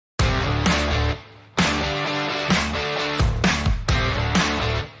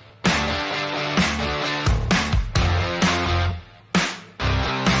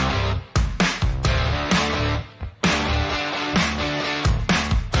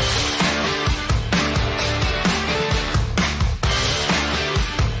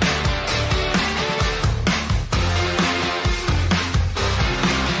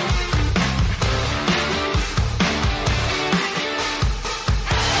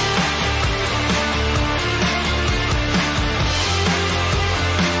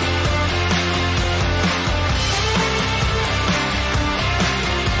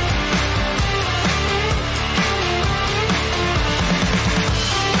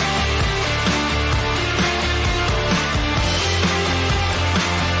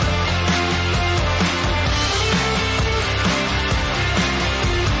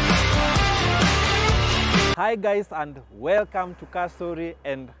guys, and welcome to Carstory,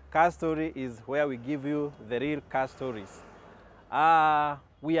 and Carstory is where we give you the real car stories.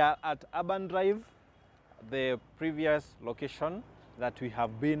 We are at Urban Drive, the previous location that we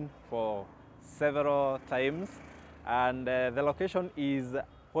have been for several times, and the location is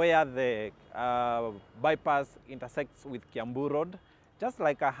where the bypass intersects with Kiambu Road, just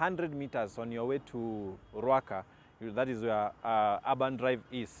like 100 meters on your way to Ruaka. That is where Urban Drive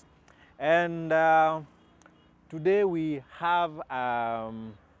is. And today we have a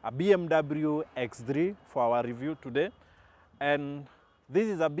BMW X3 for our review today. And this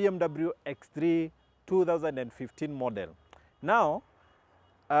is a BMW X3 2015 model. Now,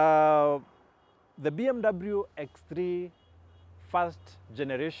 the BMW X3 first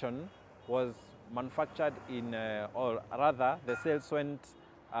generation was manufactured in, or rather the sales went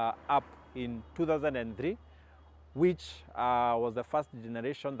up in 2003, which was the first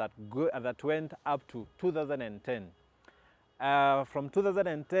generation that went up to 2010. From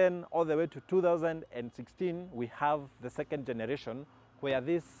 2010 all the way to 2016, we have the second generation where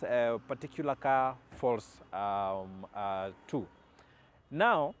this particular car falls to.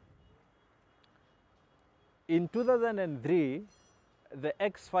 Now, in 2003, the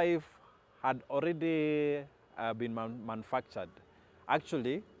X5 had already been manufactured.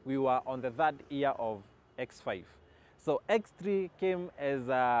 Actually, we were on the third year of X5. So X3 came as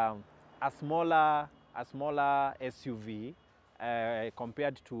a smaller SUV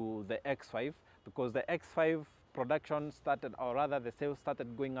compared to the X5, because the X5 production started, or rather the sales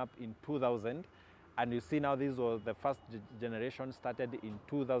started going up in 2000, and you see now this was the first generation started in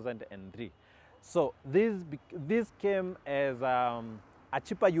 2003. So this came as a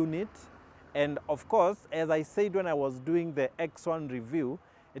cheaper unit, and of course, as I said when I was doing the X1 review,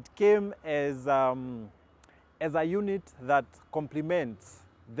 it came as a unit that complements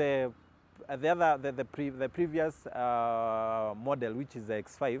the previous model, which is the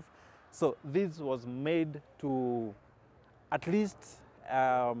X5. So this was made to at least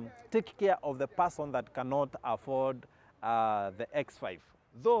take care of the person that cannot afford the X5.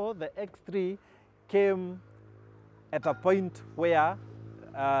 Though the X3 came at a point where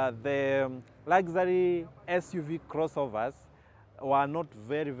the luxury SUV crossovers were not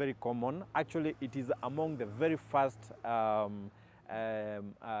very common. Actually, it is among the very first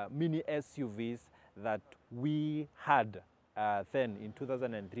mini SUVs that we had then in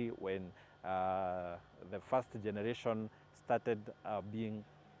 2003 when the first generation started being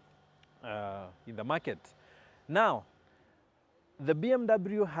in the market. Now, the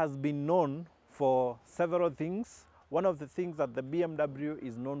BMW has been known for several things. One of the things that the BMW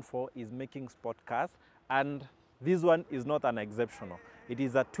is known for is making sport cars, and this one is not an exceptional. It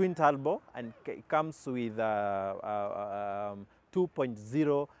is a twin turbo, and it comes with a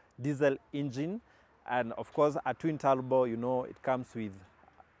 2.0 diesel engine, and of course a twin turbo, you know, it comes with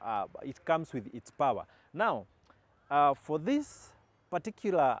its power. Now, for this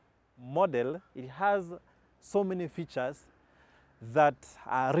particular model, it has so many features that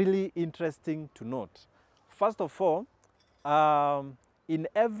are really interesting to note. First of all, in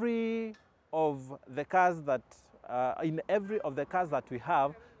every of the cars that we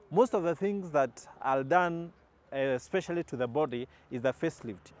have, most of the things that are done, especially to the body, is the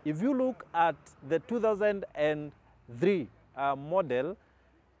facelift. If you look at the 2003 model,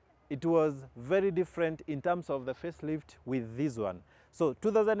 it was very different in terms of the facelift with this one. So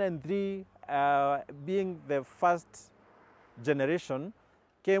 2003, being the first generation,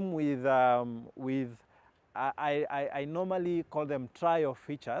 came with I normally call them trial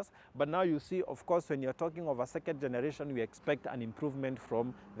features, but now you see, of course, when you're talking of a second generation, we expect an improvement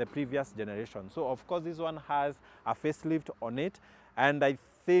from the previous generation. So of course this one has a facelift on it, and I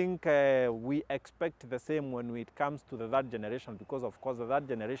think we expect the same when it comes to the third generation, because of course the third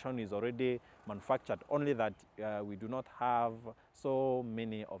generation is already manufactured, only that we do not have so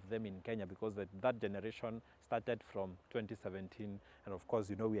many of them in Kenya, because the third generation started from 2017, and of course,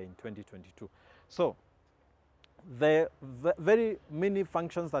 you know, we are in 2022. So the very many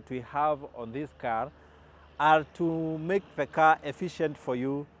functions that we have on this car are to make the car efficient for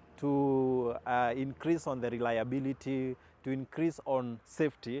you, to increase on the reliability, to increase on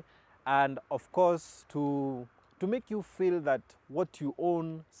safety, and of course to make you feel that what you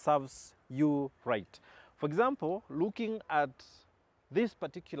own serves you right. For example, looking at this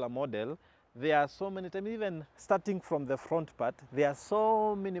particular model, there are so many times, even starting from the front part, there are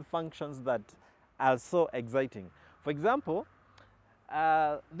so many functions that are so exciting. For example,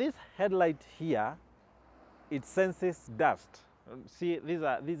 this headlight here, it senses dust. See,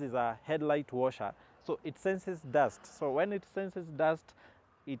 this is a headlight washer, so it senses dust. So when it senses dust,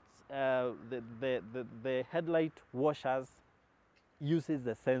 it's the headlight washers uses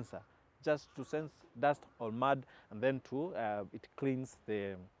the sensor just to sense dust or mud, and then it cleans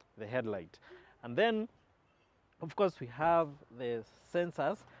the headlight. And then, of course, we have the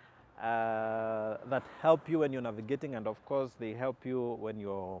sensors that help you when you're navigating, and of course they help you when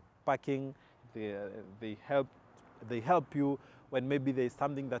you're parking. They help you when maybe there's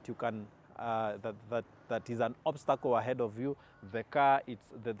something that you can that is an obstacle ahead of you. The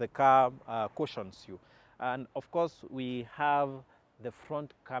car cautions you. And of course we have the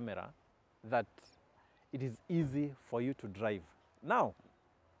front camera that it is easy for you to drive. Now,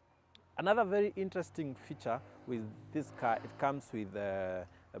 another very interesting feature with this car, it comes with a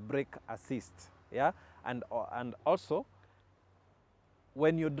brake assist, yeah, and also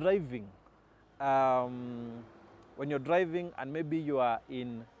when you're driving, and maybe you are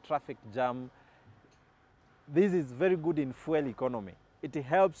in traffic jam, this is very good in fuel economy. It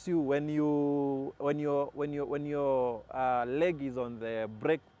helps you when your leg is on the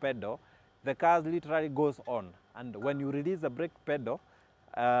brake pedal, the car literally goes on, and when you release the brake pedal,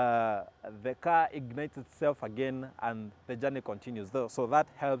 the car ignites itself again and the journey continues. So that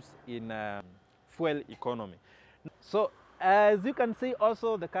helps in fuel economy. So as you can see,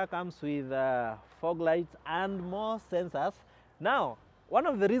 also the car comes with fog lights and more sensors. Now, one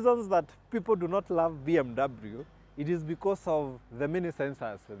of the reasons that people do not love BMW, it is because of the many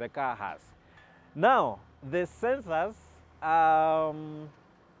sensors the car has. Now, the sensors,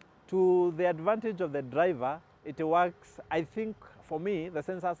 to the advantage of the driver, it works. I think for me, the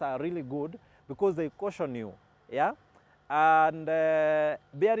sensors are really good because they caution you, yeah? And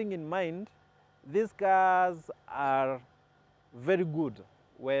bearing in mind, these cars are very good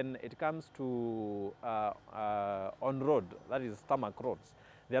when it comes to on-road, that is tarmac roads.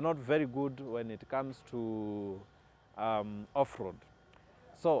 They are not very good when it comes to off-road.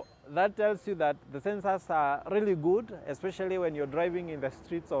 So that tells you that the sensors are really good, especially when you're driving in the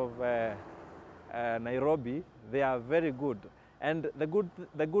streets of Nairobi. They are very good. And the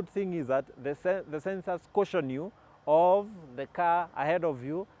good thing is that the sensors caution you of the car ahead of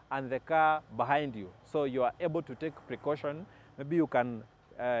you and the car behind you. So you are able to take precaution. Maybe you can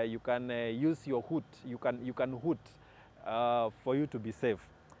use your hood. You can hood for you to be safe.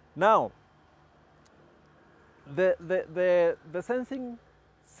 Now, the sensing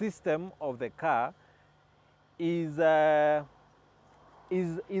system of the car is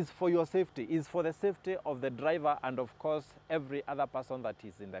for your safety, is for the safety of the driver and of course every other person that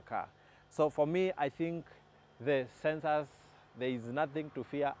is in the car. So for me, I think the sensors, there is nothing to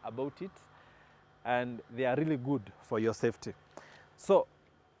fear about it, and they are really good for your safety. So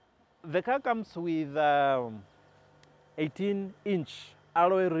the car comes with 18-inch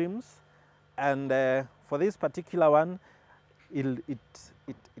alloy rims, and for this particular one, it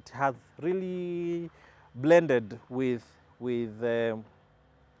has really blended with the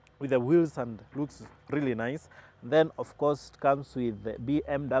wheels and looks really nice. Then of course it comes with the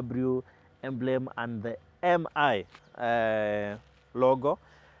BMW emblem and the MI logo.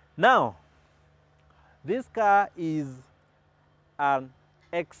 Now, this car is an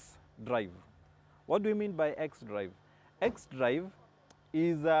X-Drive. What do we mean by X-Drive? X-Drive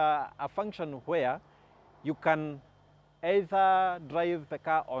is a function where you can either drive the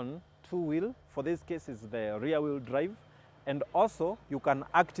car on two-wheel, for this case is the rear-wheel drive, and also you can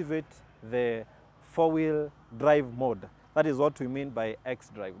activate the four-wheel drive mode. That is what we mean by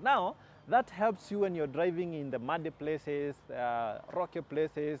X-Drive. Now, that helps you when you're driving in the muddy places, rocky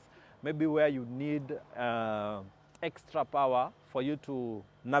places, maybe where you need extra power for you to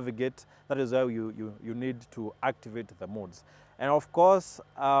navigate. That is why you need to activate the modes. And of course,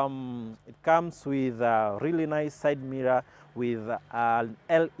 it comes with a really nice side mirror with an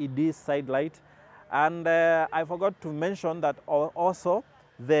LED side light. And I forgot to mention that also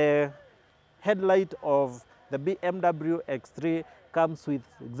the headlight of the BMW X3 comes with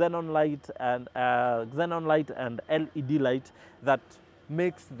xenon light and LED light that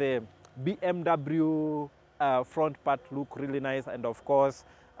makes the BMW front part look really nice, and of course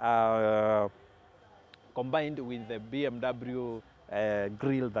combined with the BMW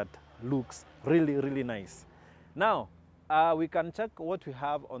grille that looks really, really nice. Now, we can check what we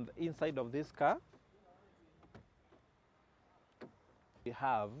have on the inside of this car. We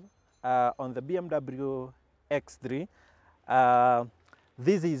have on the BMW X3,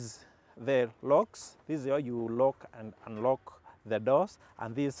 this is the locks. This is how you lock and unlock the doors,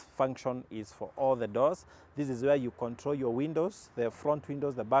 and this function is for all the doors. This is where you control your windows, the front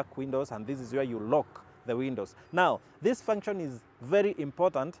windows, the back windows, and this is where you lock the windows. Now, this function is very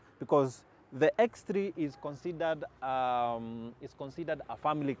important because the X3 is considered a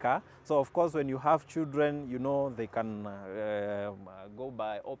family car. So of course, when you have children, you know, they can go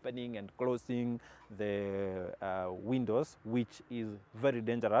by opening and closing the windows, which is very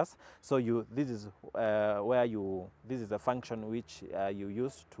dangerous. So this is this is a function which you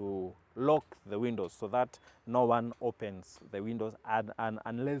use to lock the windows so that no one opens the windows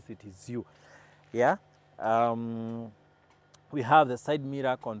unless it is you. Yeah. We have the side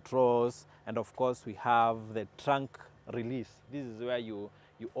mirror controls, and of course we have the trunk release. This is where you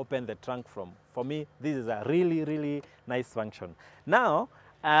open the trunk from. For me, this is a really nice function. Now,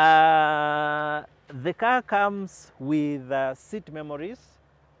 the car comes with seat memories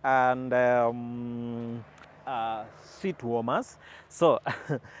and seat warmers. So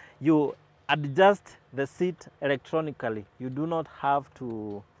you adjust the seat electronically. You do not have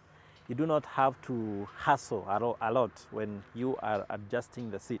to hustle a lot when you are adjusting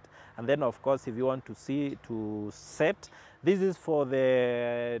the seat. And then of course, if you want to set, this is for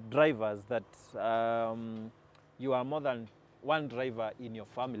the drivers that you are more than one driver in your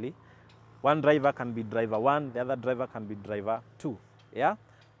family. One driver can be driver 1, the other driver can be driver 2. Yeah,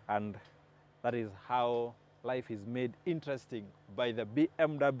 and that is how life is made interesting by the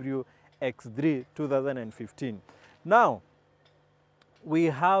BMW X3 2015. Now, we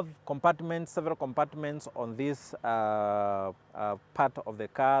have compartments, several compartments on this part of the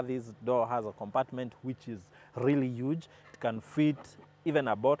car. This door has a compartment which is really huge. It can fit even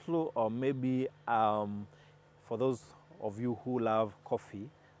a bottle, or maybe for those of you who love coffee,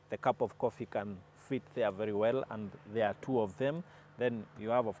 the cup of coffee can fit there very well, and there are 2 of them. Then you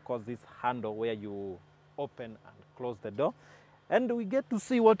have, of course, this handle where you open and close the door. And we get to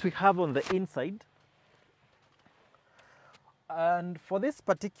see what we have on the inside. And for this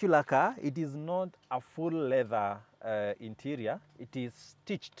particular car, it is not a full leather interior. It is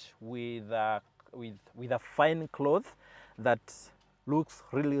stitched with a fine cloth that looks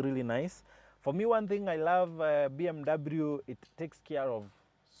really nice. For me, one thing I love BMW, it takes care of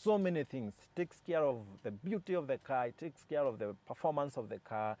so many things. It takes care of the beauty of the car. It takes care of the performance of the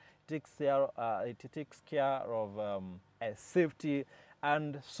car. It takes care of safety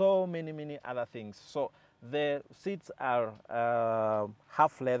and so many other things. So the seats are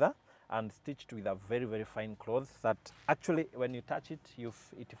half leather and stitched with a very fine cloth that actually, when you touch it,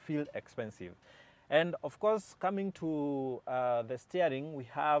 it feels expensive. And of course, coming to the steering, we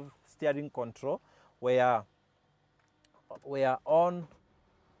have steering control where we are on.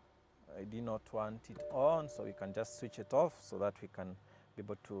 I did not want it on, so we can just switch it off so that we can be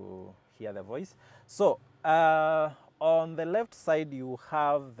able to hear the voice. So on the left side, you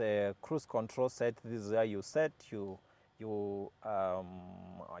have the cruise control set. This is where you set, you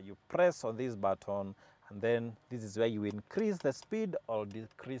press on this button, and then this is where you increase the speed or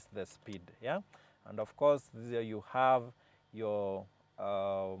decrease the speed. Yeah, and of course, this is where you have your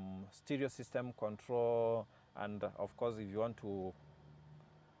stereo system control, and of course, if you want to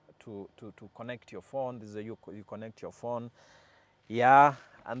connect your phone, this is where you connect your phone. Yeah,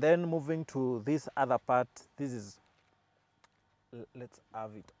 and then moving to this other part, this is, let's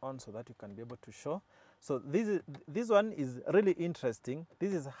have it on so that you can be able to show. So this one is really interesting.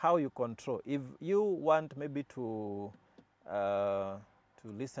 This is how you control. If you want maybe to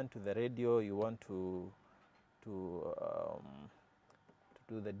listen to the radio, you want to do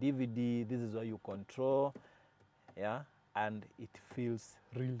the DVD, this is where you control. Yeah, and it feels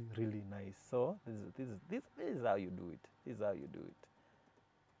really nice. So this is how you do it. This is how you do it.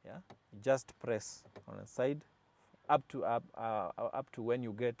 Yeah, you just press on the side up to when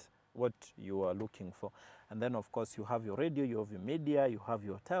you get what you are looking for. And then of course you have your radio, you have your media, you have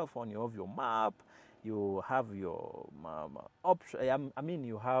your telephone, you have your map, you have your option. I mean,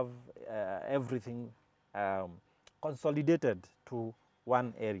 you have everything consolidated to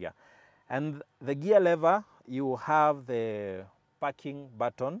one area. And the gear lever, you have the parking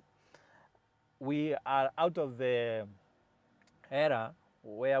button. We are out of the era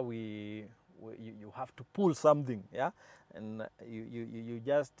where you have to pull something, yeah, and you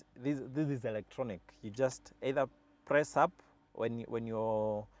just, this is electronic. You just either press up when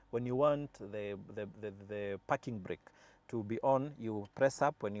you want the parking brake to be on, you press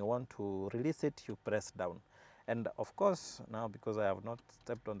up. When you want to release it, you press down. And of course, now because I have not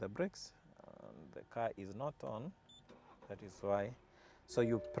stepped on the brakes, the car is not on. That is why. So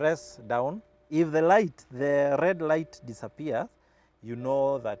you press down. If the red light disappears, you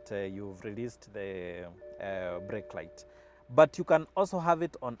know that you've released the brake light. But you can also have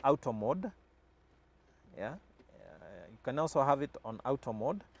it on auto mode. Yeah, you can also have it on auto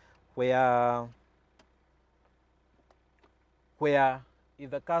mode, where if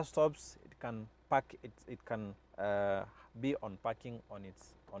the car stops, it can park it. It can be on parking on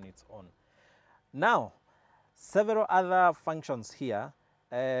its own. Now, several other functions here.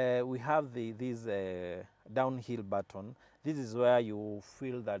 We have this downhill button. This is where you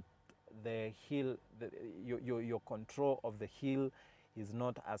feel that the hill, your control of the hill is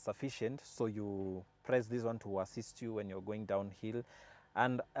not as sufficient, so you press this one to assist you when you're going downhill.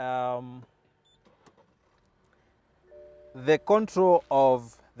 And the control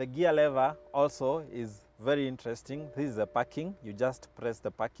of the gear lever also is very interesting. This is the parking. You just press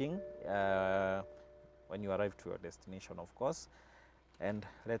the parking when you arrive to your destination, of course. And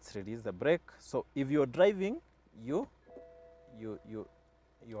let's release the brake. So if you're driving, you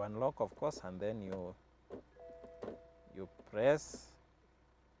unlock, of course, and then you press.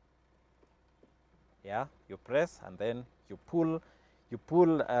 Yeah, you press and then you pull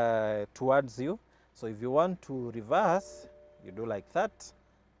towards you. So if you want to reverse, you do like that.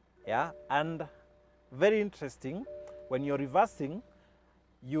 Yeah, and very interesting, when you're reversing,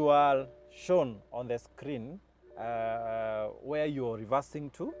 you are shown on the screen where you're reversing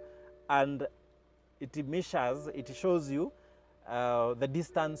to, and it measures, it shows you the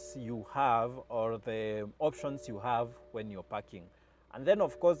distance you have or the options you have when you're parking. And then,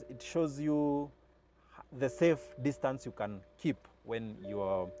 of course, it shows you the safe distance you can keep when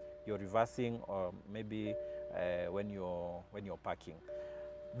you're reversing, or maybe when you're parking.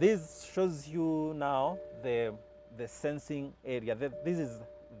 This shows you now the sensing area. This is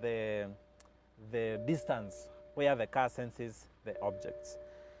the distance where the car senses the objects.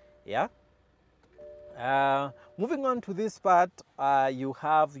 Yeah. Moving on to this part, you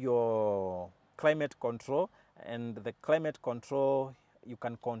have your climate control, and the climate control, you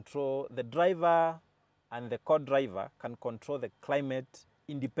can control the driver, and the co-driver can control the climate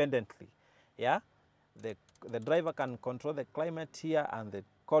independently. Yeah, the driver can control the climate here, and the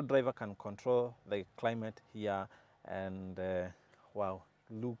co-driver can control the climate here. And wow,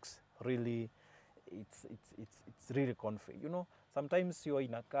 looks really, it's really comfy. You know, sometimes you're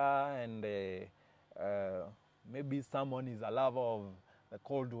in a car and maybe someone is a lover of the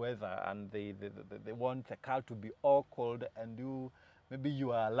cold weather, and they want the car to be all cold, and maybe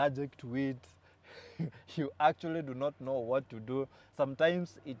you are allergic to it. You actually do not know what to do.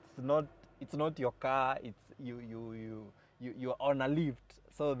 Sometimes it's not your car, it's you're on a lift,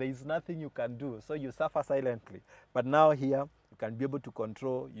 so there is nothing you can do, so you suffer silently. But now here you can be able to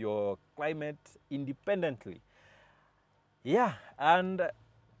control your climate independently. Yeah, and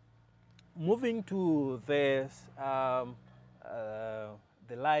moving to the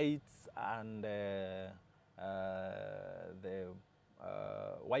lights and the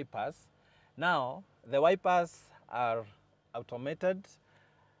wipers. Now, the wipers are automated,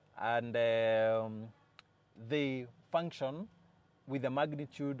 and they function with the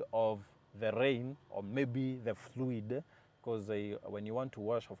magnitude of the rain, or maybe the fluid, because when you want to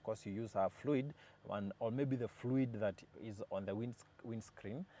wash, of course, you use a fluid, or maybe the fluid that is on the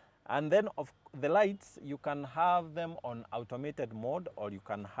windscreen. And then of the lights, you can have them on automated mode, or you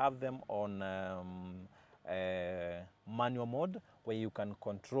can have them on manual mode, where you can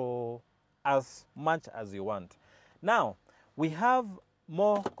control as much as you want. Now, we have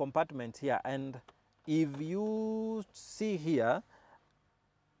more compartments here, and if you see here,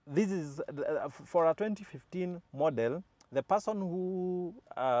 this is for a 2015 model. The person who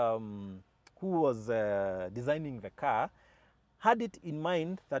was designing the car had it in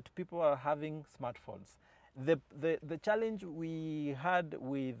mind that people are having smartphones. The challenge we had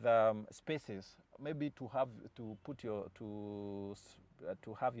with spaces, maybe to have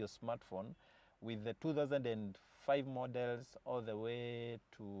your smartphone, with the 2005 models all the way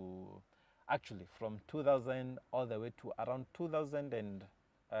to, actually from 2000 all the way to around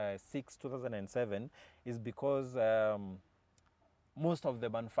 2006, 2007, is because most of the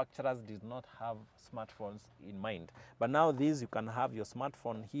manufacturers did not have smartphones in mind. But now you can have your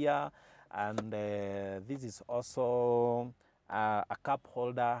smartphone here, and this is also a cup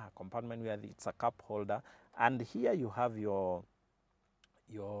holder, a compartment where it's a cup holder. And here you have your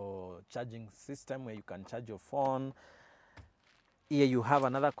charging system, where you can charge your phone. Here you have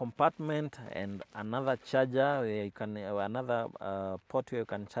another compartment and another charger, where you can another port where you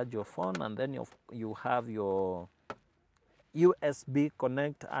can charge your phone, and then you have your USB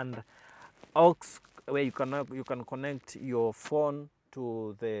connect and aux, where you can connect your phone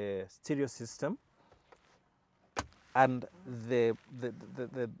to the stereo system. And the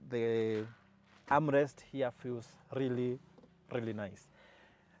armrest here feels really, really nice.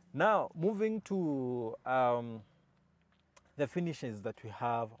 Now, moving to the the finishes that we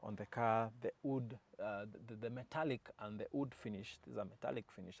have on the car, the wood, the metallic and the wood finish, these are metallic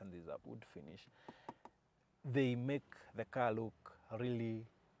finish and these are wood finish, they make the car look really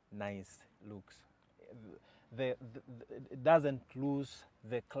nice looks. It doesn't lose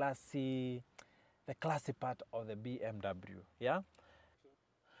the classy part of the BMW, yeah?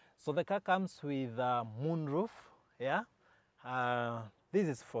 So the car comes with a moonroof, yeah? This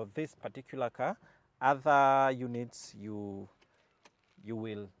is for this particular car. Other units you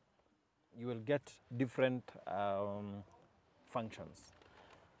will get different functions.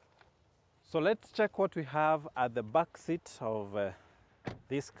 So let's check what we have at the back seat of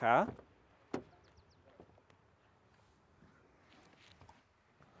this car.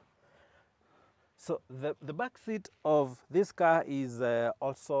 So the back seat of this car is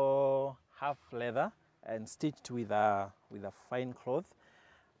also half leather and stitched with a fine cloth.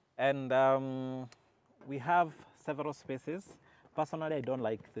 And we have several spaces. Personally, I don't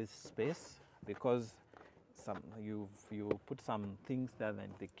like this space because you put some things there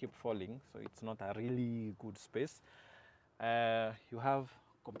and they keep falling, so it's not a really good space. You have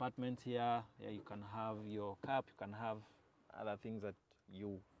compartments here. You can have your cap, you can have other things that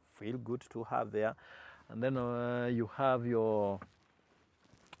you feel good to have there, and then you have your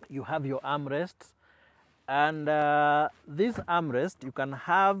armrests, and this armrest you can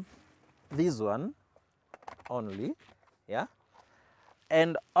have this one only, yeah,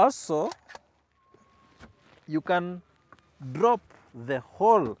 and also you can drop the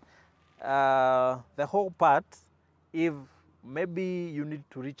whole part. If maybe you need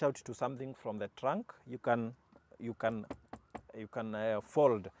to reach out to something from the trunk, you can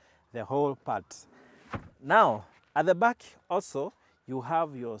fold the whole part. Now at the back also you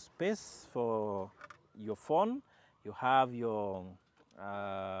have your space for your phone. You have your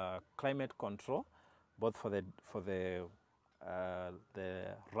climate control, both for the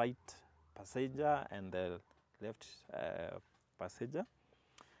right passenger and the left passenger,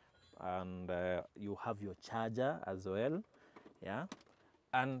 and you have your charger as well, yeah.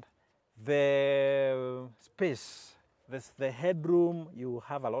 And the space, the headroom, you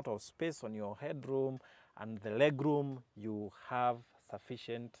have a lot of space on your headroom, and the legroom, you have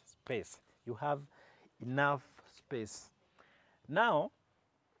sufficient space. You have enough space. Now,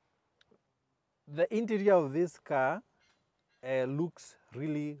 the interior of this car looks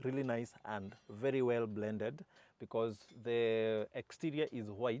really, really nice and very well blended, because the exterior is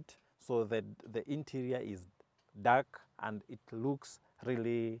white, so the interior is dark and it looks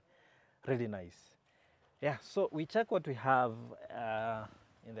really, really nice. Yeah, so we check what we have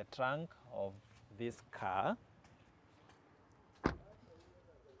in the trunk of this car.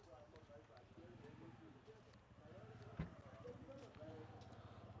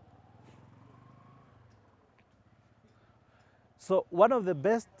 So one of the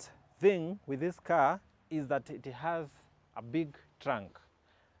best thing with this car is that it has a big trunk,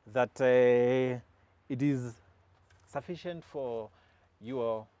 that it is sufficient for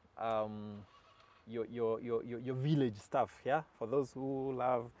your village stuff, yeah, for those who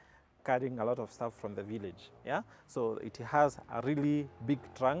love carrying a lot of stuff from the village, yeah. So it has a really big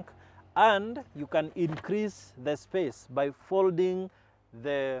trunk, and you can increase the space by folding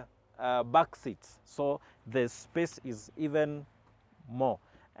the back seats, so the space is even more,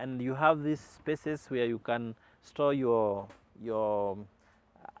 and you have these spaces where you can store your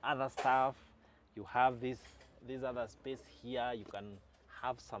other stuff. You have this other space here. You can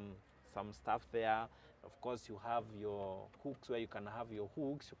have some stuff there. Of course, you have your hooks where you can have your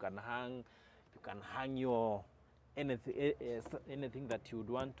hooks. You can hang your anything that you would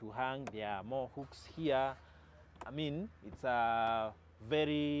want to hang. There are more hooks here. I mean, it's a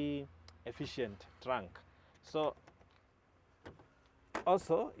very efficient trunk. So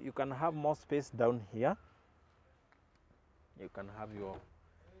also you can have more space down here. You can have your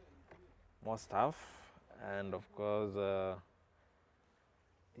more stuff, and of course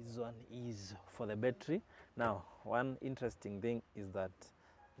this one is for the battery. Now, one interesting thing is that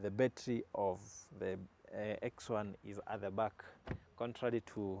the battery of the X1 is at the back, contrary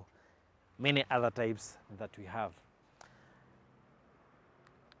to many other types that we have.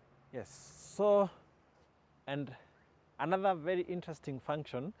 Yes, so, and another very interesting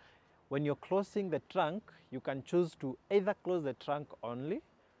function, when you're closing the trunk, you can choose to either close the trunk only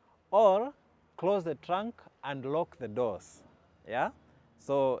or close the trunk and lock the doors, yeah?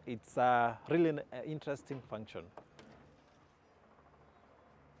 So it's a really interesting function.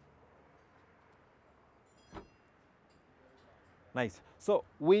 Nice. So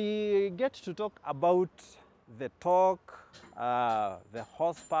we get to talk about the torque, the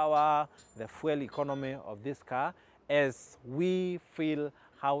horsepower, the fuel economy of this car, as we feel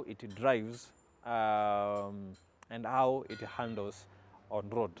how it drives and how it handles on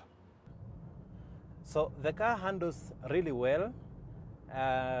road. So the car handles really well.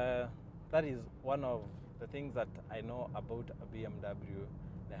 That is one of the things that I know about a BMW.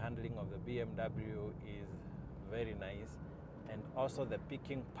 The handling of the BMW is very nice, and also the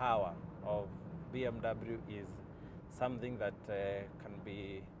picking power of BMW is something that can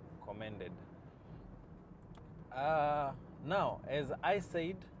be commended. Now, as I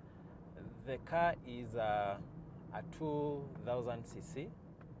said, the car is a 2000cc.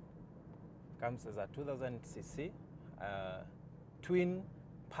 Comes as a 2000cc twin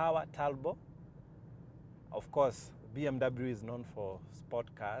power turbo. Of course, BMW is known for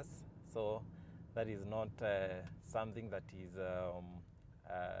sport cars, so that is not something that is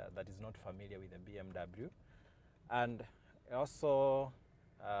not familiar with the BMW. And also,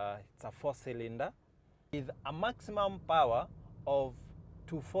 it's a 4-cylinder with a maximum power of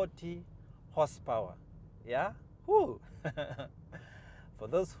 240 horsepower. Yeah? Woo! For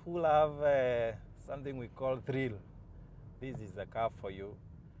those who love something we call thrill, this is the car for you.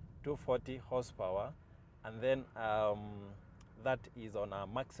 240 horsepower, and then that is on a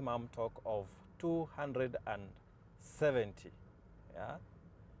maximum torque of 270. Yeah?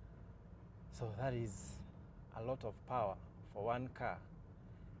 So that is a lot of power for one car.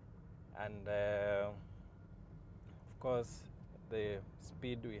 And of course, the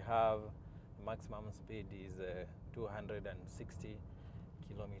speed we have, the maximum speed is 260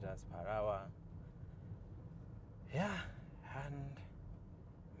 kilometers per hour. Yeah, and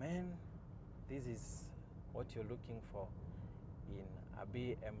man, this is what you're looking for in a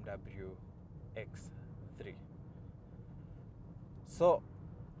BMW X3. So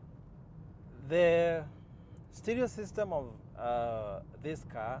the stereo system of this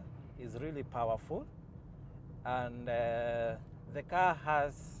car is really powerful, and the car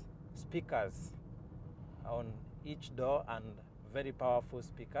has speakers on each door, and very powerful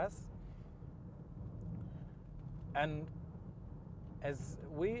speakers. And as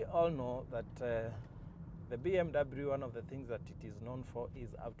we all know that the BMW, one of the things that it is known for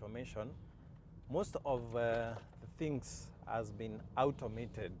is automation. Most of the things has been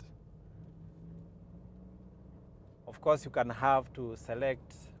automated. Of course, you can have to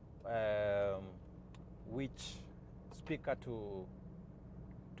select which speaker to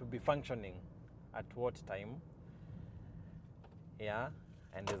be functioning at what time. Yeah,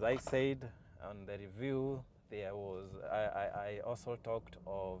 and as I said on the review, there was I also talked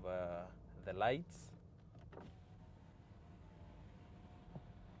of the lights.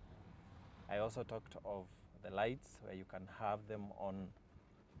 I also talked of the lights, where you can have them on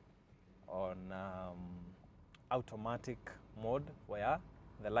automatic mode, where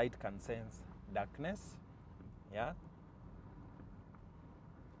the light can sense darkness. Yeah.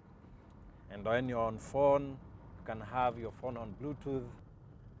 And when you're on phone, you can have your phone on Bluetooth.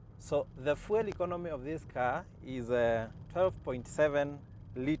 So the fuel economy of this car is 12.7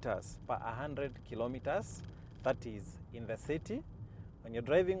 liters per 100 kilometers. That is in the city. When you're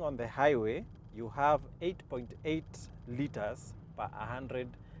driving on the highway, you have 8.8 liters per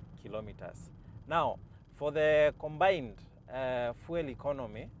 100 kilometers. Now, for the combined fuel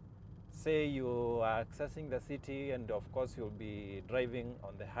economy, say you are accessing the city, and of course you'll be driving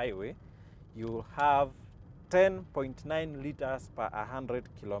on the highway, you have 10.9 liters per 100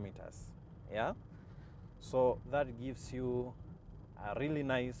 kilometers. Yeah? So that gives you a really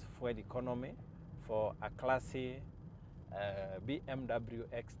nice fuel economy for a classy BMW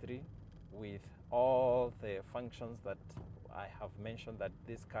X3 with all the functions that I have mentioned that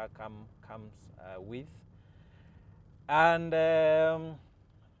this car comes with. And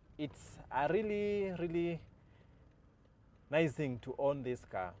it's a really, really nice thing to own this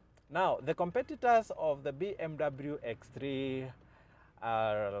car. Now, the competitors of the BMW X3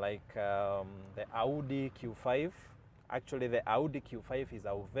 are like the Audi Q5. Actually, the Audi Q5 is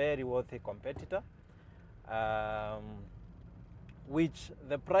a very worthy competitor, which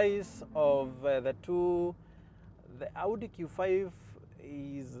the price of the Audi Q5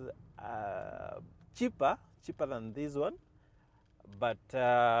 is cheaper than this one, but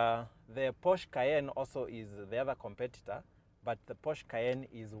the Porsche Cayenne also is the other competitor, but the Porsche Cayenne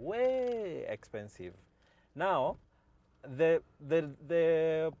is way expensive. Now, the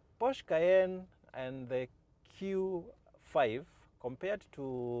Porsche Cayenne and the Q5 compared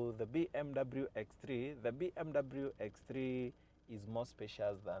to the BMW X3, the BMW X3 is more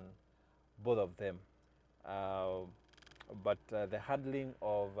spacious than both of them. But the handling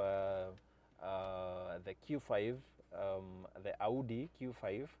of the Q5, the Audi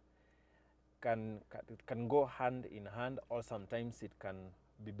Q5, can go hand in hand, or sometimes it can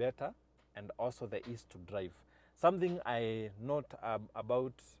be better, and also the ease to drive. Something I note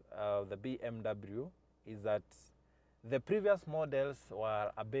about the BMW is that the previous models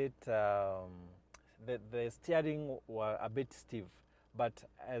were a bit, the steering were a bit stiff, but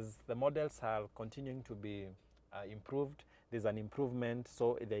as the models are continuing to be improved, there's an improvement,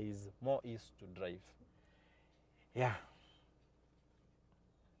 so there is more ease to drive. Yeah.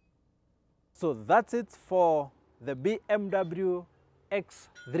 So that's it for the BMW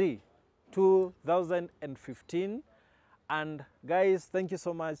X3 2015. And guys, thank you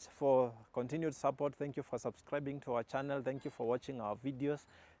so much for continued support. Thank you for subscribing to our channel. Thank you for watching our videos.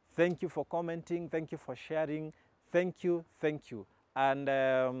 Thank you for commenting. Thank you for sharing. Thank you. Thank you.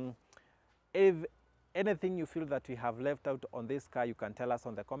 And if anything you feel that we have left out on this car, you can tell us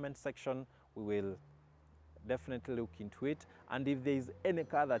on the comment section. We will definitely look into it. And if there is any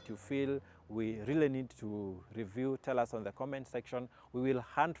car that you feel we really need to review, tell us on the comment section. We will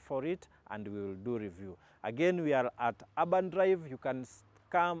hunt for it and we will do review. Again, we are at Urban Drive. You can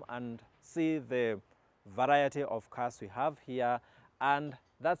come and see the variety of cars we have here. And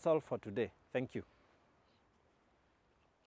that's all for today. Thank you.